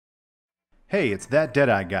Hey, it's that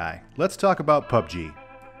Deadeye guy. Let's talk about PUBG.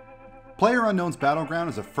 PlayerUnknown'S Battleground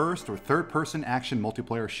is a first or third-person action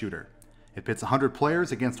multiplayer shooter. It pits 100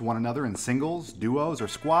 players against one another in singles, duos, or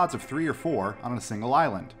squads of 3 or 4 on a single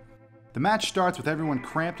island. The match starts with everyone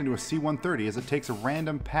cramped into a C-130 as it takes a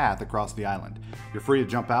random path across the island. You're free to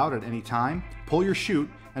jump out at any time, pull your chute,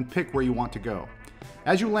 and pick where you want to go.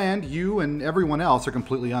 As you land, you and everyone else are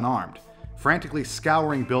completely unarmed. Frantically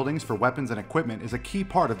scouring buildings for weapons and equipment is a key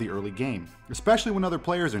part of the early game, especially when other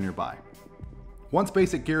players are nearby. Once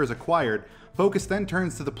basic gear is acquired, focus then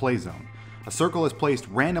turns to the play zone. A circle is placed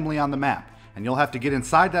randomly on the map, and you'll have to get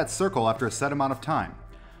inside that circle after a set amount of time.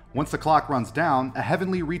 Once the clock runs down, a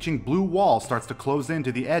heavenly reaching blue wall starts to close in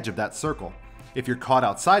to the edge of that circle. If you're caught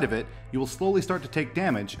outside of it, you will slowly start to take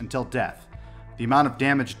damage until death. The amount of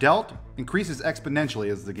damage dealt increases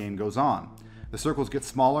exponentially as the game goes on. The circles get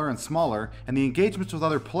smaller and smaller, and the engagements with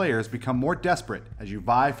other players become more desperate as you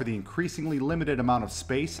vie for the increasingly limited amount of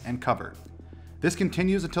space and cover. This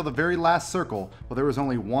continues until the very last circle, where there is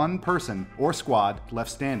only one person or squad left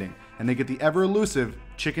standing, and they get the ever-elusive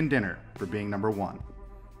chicken dinner for being number 1.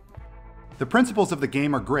 The principles of the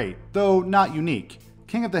game are great, though not unique.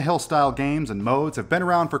 King of the Hill style games and modes have been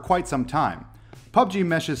around for quite some time. PUBG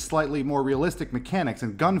meshes slightly more realistic mechanics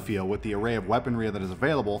and gun feel with the array of weaponry that is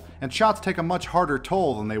available, and shots take a much harder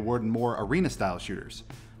toll than they would in more arena-style shooters.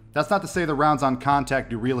 That's not to say the rounds on contact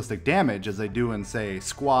do realistic damage as they do in, say,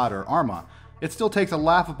 Squad or Arma. It still takes a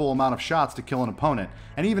laughable amount of shots to kill an opponent,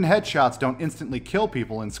 and even headshots don't instantly kill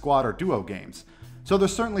people in squad or duo games. So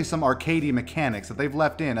there's certainly some arcadey mechanics that they've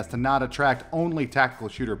left in as to not attract only tactical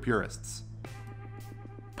shooter purists.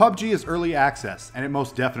 PUBG is early access, and it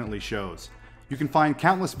most definitely shows. You can find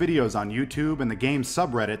countless videos on YouTube and the game's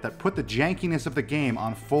subreddit that put the jankiness of the game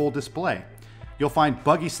on full display. You'll find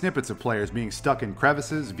buggy snippets of players being stuck in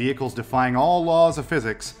crevices, vehicles defying all laws of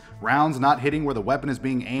physics, rounds not hitting where the weapon is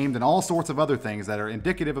being aimed, and all sorts of other things that are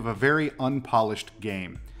indicative of a very unpolished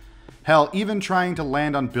game. Hell, even trying to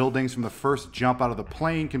land on buildings from the first jump out of the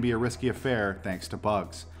plane can be a risky affair thanks to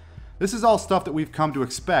bugs. This is all stuff that we've come to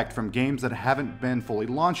expect from games that haven't been fully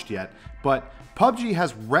launched yet, but PUBG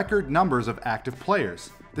has record numbers of active players.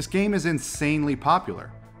 This game is insanely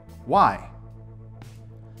popular. Why?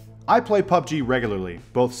 I play PUBG regularly,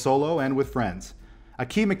 both solo and with friends. A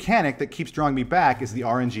key mechanic that keeps drawing me back is the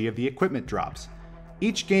RNG of the equipment drops.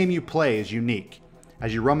 Each game you play is unique.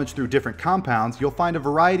 As you rummage through different compounds, you'll find a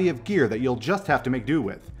variety of gear that you'll just have to make do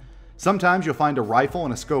with. Sometimes you'll find a rifle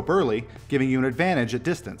and a scope early, giving you an advantage at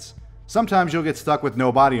distance. Sometimes you'll get stuck with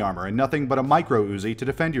no body armor and nothing but a micro Uzi to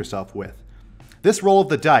defend yourself with. This roll of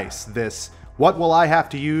the dice, this "what will I have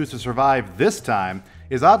to use to survive this time,"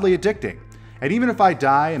 is oddly addicting. And even if I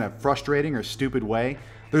die in a frustrating or stupid way,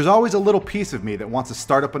 there's always a little piece of me that wants to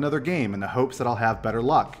start up another game in the hopes that I'll have better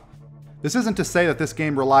luck. This isn't to say that this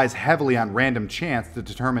game relies heavily on random chance to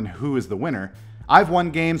determine who is the winner. I've won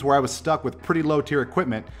games where I was stuck with pretty low tier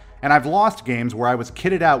equipment, and I've lost games where I was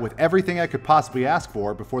kitted out with everything I could possibly ask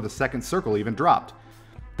for before the second circle even dropped.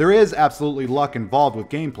 There is absolutely luck involved with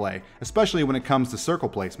gameplay, especially when it comes to circle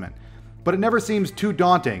placement, but it never seems too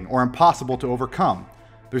daunting or impossible to overcome.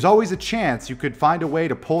 There's always a chance you could find a way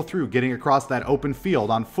to pull through getting across that open field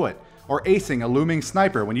on foot, or acing a looming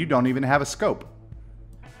sniper when you don't even have a scope.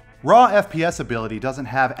 Raw FPS ability doesn't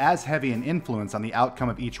have as heavy an influence on the outcome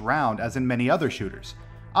of each round as in many other shooters.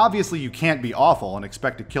 Obviously you can't be awful and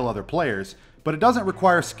expect to kill other players, but it doesn't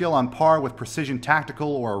require skill on par with precision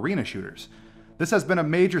tactical or arena shooters. This has been a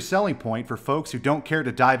major selling point for folks who don't care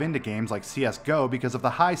to dive into games like CSGO because of the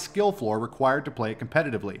high skill floor required to play it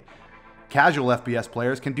competitively. Casual FPS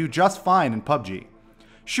players can do just fine in PUBG.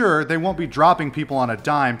 Sure, they won't be dropping people on a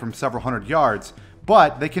dime from several hundred yards,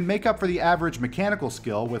 but they can make up for the average mechanical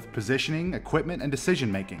skill with positioning, equipment, and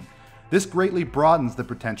decision making. This greatly broadens the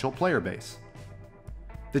potential player base.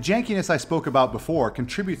 The jankiness I spoke about before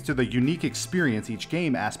contributes to the unique experience each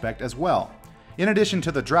game aspect as well. In addition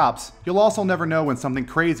to the drops, you'll also never know when something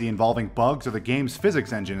crazy involving bugs or the game's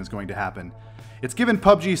physics engine is going to happen. It's given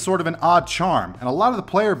PUBG sort of an odd charm, and a lot of the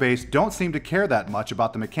player base don't seem to care that much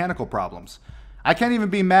about the mechanical problems. I can't even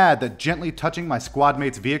be mad that gently touching my squad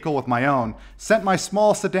mate's vehicle with my own sent my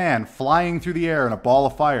small sedan flying through the air in a ball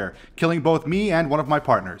of fire, killing both me and one of my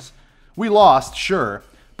partners. We lost, sure,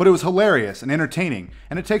 but it was hilarious and entertaining,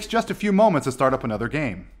 and it takes just a few moments to start up another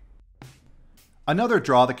game. Another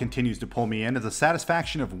draw that continues to pull me in is the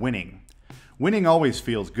satisfaction of winning. Winning always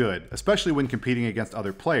feels good, especially when competing against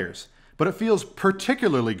other players, but it feels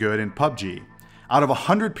particularly good in PUBG. Out of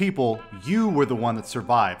 100 people, you were the one that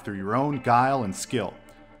survived through your own guile and skill.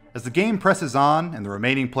 As the game presses on and the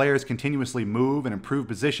remaining players continuously move and improve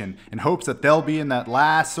position in hopes that they'll be in that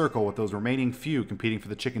last circle with those remaining few competing for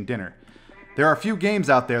the chicken dinner, there are a few games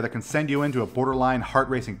out there that can send you into a borderline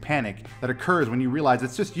heart-racing panic that occurs when you realize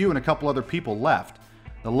it's just you and a couple other people left.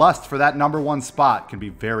 The lust for that #1 spot can be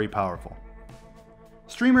very powerful.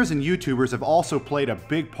 Streamers and YouTubers have also played a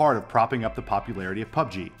big part of propping up the popularity of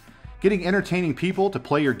PUBG. Getting entertaining people to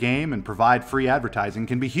play your game and provide free advertising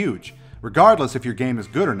can be huge, regardless if your game is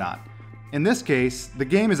good or not. In this case, the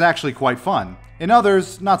game is actually quite fun. In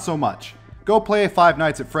others, not so much. Go play Five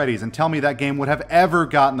Nights at Freddy's and tell me that game would have ever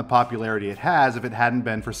gotten the popularity it has if it hadn't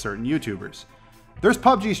been for certain YouTubers. There's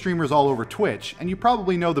PUBG streamers all over Twitch, and you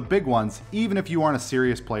probably know the big ones even if you aren't a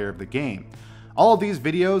serious player of the game. All of these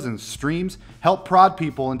videos and streams help prod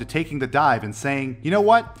people into taking the dive and saying, you know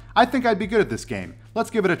what, I think I'd be good at this game, let's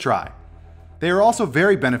give it a try. They are also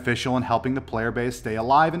very beneficial in helping the player base stay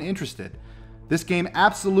alive and interested. This game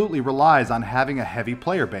absolutely relies on having a heavy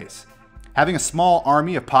player base. Having a small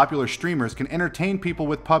army of popular streamers can entertain people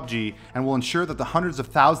with PUBG and will ensure that the hundreds of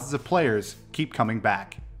thousands of players keep coming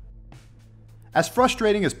back. As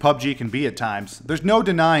frustrating as PUBG can be at times, there's no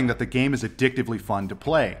denying that the game is addictively fun to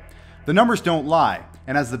play. The numbers don't lie,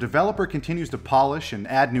 and as the developer continues to polish and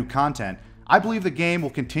add new content, I believe the game will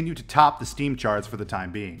continue to top the Steam charts for the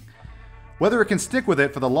time being. Whether it can stick with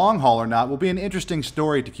it for the long haul or not will be an interesting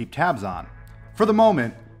story to keep tabs on. For the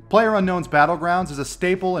moment, PLAYERUNKNOWN'S BATTLEGROUNDS is a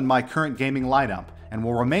staple in my current gaming lineup, and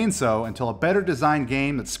will remain so until a better designed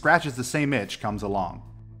game that scratches the same itch comes along.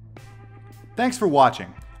 Thanks for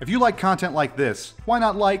watching. If you like content like this, why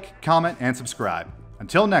not like, comment, and subscribe.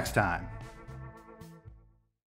 Until next time.